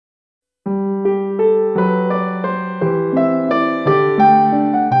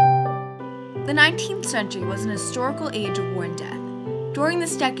The 19th century was an historical age of war and death. During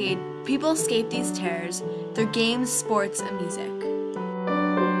this decade, people escaped these terrors through games, sports, and music.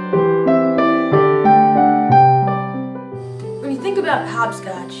 When you think about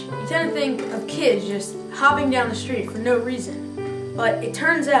hopscotch, you tend to think of kids just hopping down the street for no reason. But it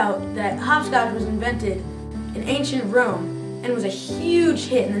turns out that hopscotch was invented in ancient Rome and was a huge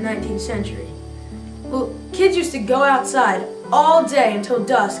hit in the 19th century. Well, kids used to go outside all day until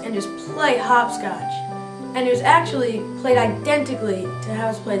dusk and just play hopscotch. And it was actually played identically to how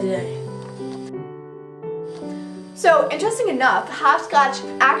it's played today. So, interesting enough, hopscotch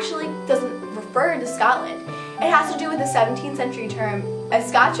actually doesn't refer to Scotland. It has to do with the 17th century term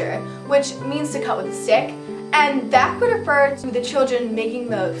escotcher, which means to cut with a stick, and that could refer to the children making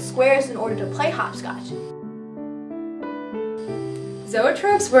the squares in order to play hopscotch.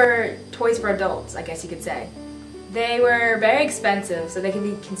 Zoetropes were toys for adults, I guess you could say. They were very expensive, so they can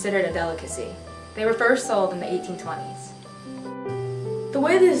be considered a delicacy. They were first sold in the 1820s. The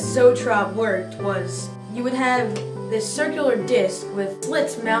way this zoetrope worked was you would have this circular disc with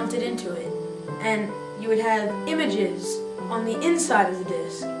slits mounted into it, and you would have images on the inside of the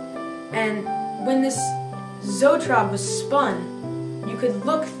disc. And when this zoetrope was spun, you could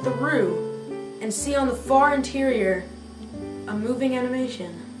look through and see on the far interior a moving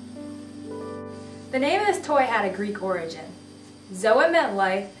animation. The name of this toy had a Greek origin. Zoe meant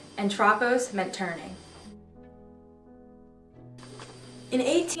life, and tropos meant turning. In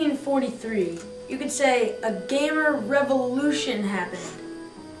 1843, you could say a gamer revolution happened.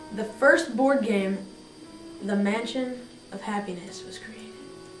 The first board game, The Mansion of Happiness, was created.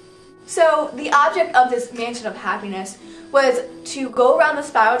 So, the object of this Mansion of Happiness was to go around the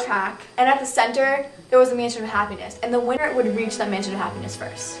spiral track, and at the center there was a Mansion of Happiness, and the winner would reach that Mansion of Happiness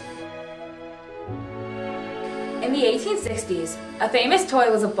first. In the 1860s, a famous toy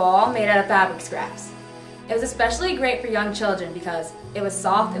was a ball made out of fabric scraps. It was especially great for young children because it was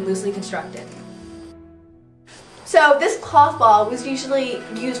soft and loosely constructed. So this cloth ball was usually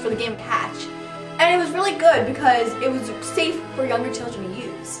used for the game of catch, and it was really good because it was safe for younger children to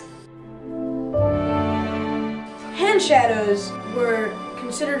use. Hand shadows were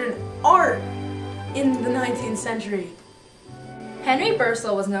considered an art in the 19th century. Henry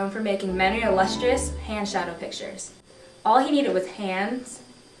Bursell was known for making many illustrious hand shadow pictures. All he needed was hands,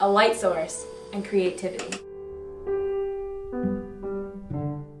 a light source, and creativity.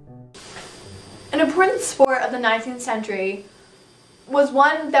 An important sport of the 19th century was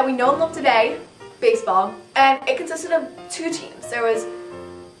one that we know and love today, baseball, and it consisted of two teams. There was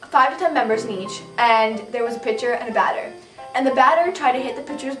 5 to 10 members in each, and there was a pitcher and a batter. And the batter tried to hit the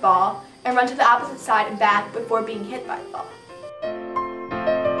pitcher's ball and run to the opposite side and back before being hit by the ball.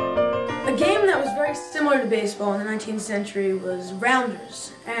 A game that was very similar to baseball in the 19th century was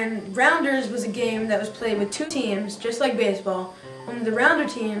rounders. And rounders was a game that was played with 2 teams, just like baseball. Only the rounder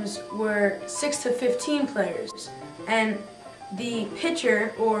teams were 6 to 15 players. And the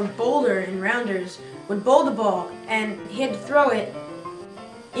pitcher, or bowler in rounders, would bowl the ball, and he had to throw it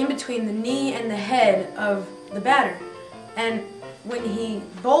in between the knee and the head of the batter. And when he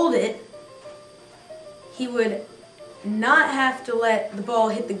bowled it, he would not have to let the ball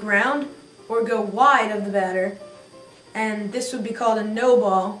hit the ground or go wide of the batter, and this would be called a no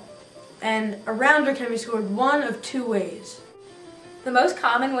ball, and a rounder can be scored one of 2 ways. The most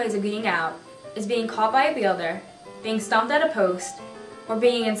common ways of being out is being caught by a fielder, being stumped at a post, or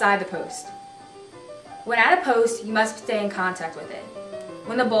being inside the post. When at a post, you must stay in contact with it.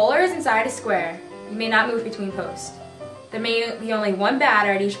 When the bowler is inside a square, you may not move between posts. There may be only one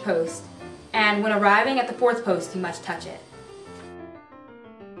batter at each post, and when arriving at the 4th post, you must touch it.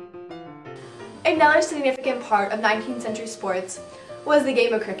 Another significant part of 19th century sports was the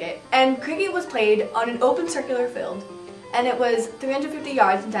game of cricket. And cricket was played on an open circular field, and it was 350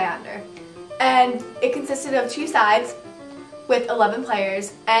 yards in diameter. And it consisted of 2 sides with 11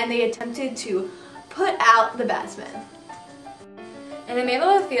 players, and they attempted to put out the batsman. In the middle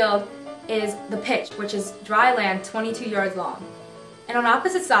of the field is the pitch, which is dry land 22 yards long. And on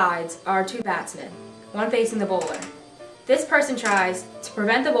opposite sides are 2 batsmen, one facing the bowler. This person tries to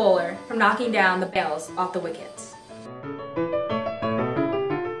prevent the bowler from knocking down the bails off the wickets.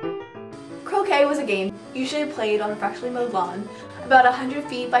 Croquet was a game usually played on a freshly mowed lawn, about 100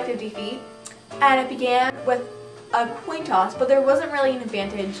 feet by 50 feet, and it began with a coin toss, but there wasn't really an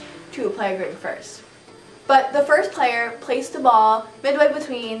advantage to a player going first. But the first player placed the ball midway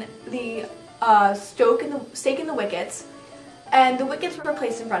between the stake and the wickets, and the wickets were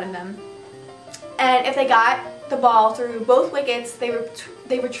placed in front of them. And if they got the ball through both wickets, they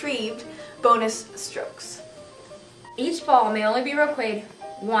retrieved bonus strokes. Each ball may only be croqueted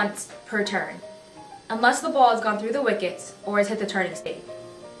once per turn, unless the ball has gone through the wickets or has hit the turning stake.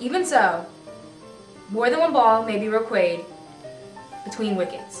 Even so, more than one ball may be required between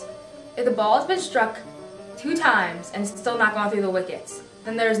wickets. If the ball has been struck 2 times and still not gone through the wickets,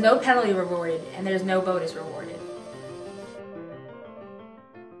 then there is no penalty rewarded and there is no bonus rewarded.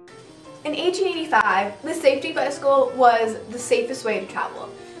 In 1885, the safety bicycle was the safest way to travel,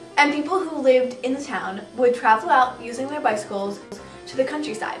 and people who lived in the town would travel out using their bicycles to the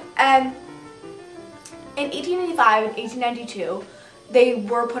countryside. And in 1885 and 1892, they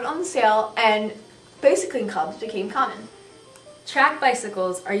were put on sale and bicycling clubs became common. Track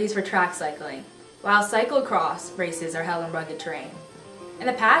bicycles are used for track cycling, while cyclocross races are held in rugged terrain. In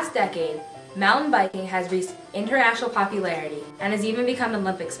the past decade, mountain biking has reached international popularity and has even become an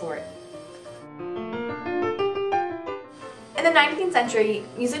Olympic sport. In the 19th century,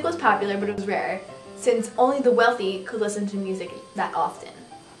 music was popular, but it was rare, since only the wealthy could listen to music that often.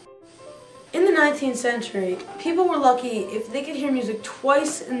 In the 19th century, people were lucky if they could hear music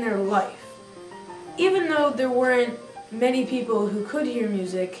twice in their life. Even though there weren't many people who could hear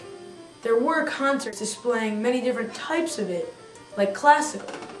music, there were concerts displaying many different types of it, like classical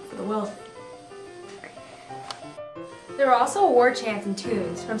for the wealthy. There were also war chants and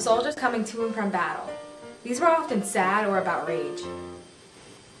tunes from soldiers coming to and from battle. These were often sad or about rage.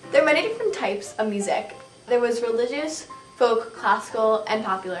 There are many different types of music. There was religious, folk, classical, and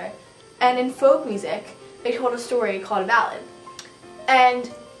popular. And in folk music, they told a story called a ballad.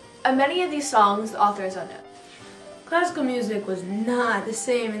 And many of these songs, the authors are unknown. Classical music was not the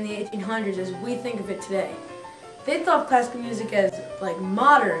same in the 1800s as we think of it today. They thought of classical music as like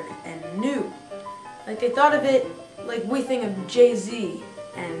modern and new. Like they thought of it like we think of Jay-Z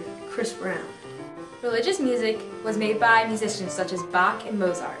and Chris Brown. Religious music was made by musicians such as Bach and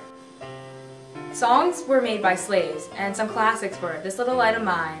Mozart. Songs were made by slaves, and some classics were This Little Light of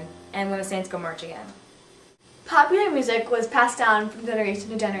Mine and When the Saints Go Marching In. Popular music was passed down from generation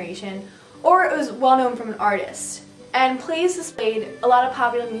to generation, or it was well known from an artist. And plays displayed a lot of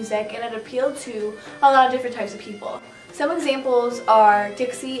popular music, and it appealed to a lot of different types of people. Some examples are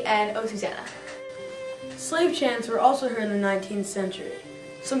Dixie and Oh Susanna. Slave chants were also heard in the 19th century.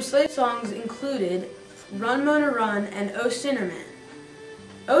 Some slave songs included Run Mona Run and Oh Sinner Man.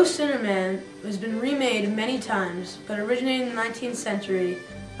 Oh Sinner Man has been remade many times, but originated in the 19th century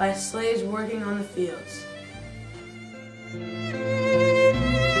by slaves working on the fields.